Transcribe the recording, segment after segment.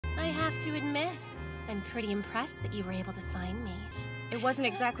to admit, I'm pretty impressed that you were able to find me. It wasn't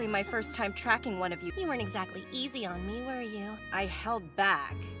exactly my first time tracking one of you. You weren't exactly easy on me, were you? I held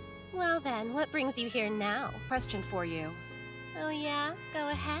back. Well then, what brings you here now? Question for you. Oh yeah? Go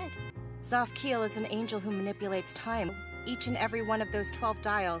ahead. Zofkiel is an angel who manipulates time. Each and every one of those 12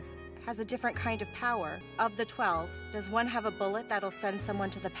 dials has a different kind of power. Of the 12, does one have a bullet that'll send someone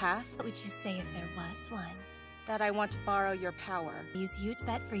to the past? What would you say if there was one? That I want to borrow your power. Use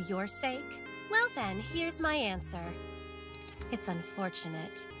Yutbet for your sake? Well then, here's my answer. It's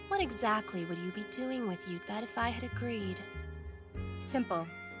unfortunate. What exactly would you be doing with Yutbet if I had agreed? Simple.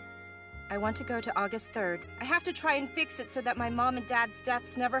 I want to go to August 3rd. I have to try and fix it so that my mom and dad's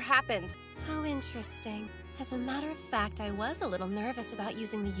deaths never happened. How interesting. As a matter of fact, I was a little nervous about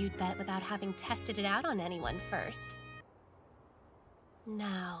using the Yutbet without having tested it out on anyone first.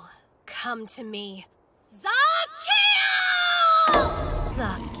 Now, come to me. Zofkiel!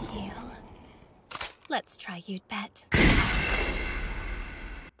 Zofkiel. Let's try Yutbet.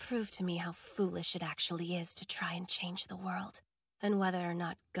 Prove to me how foolish it actually is to try and change the world, and whether or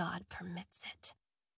not God permits it.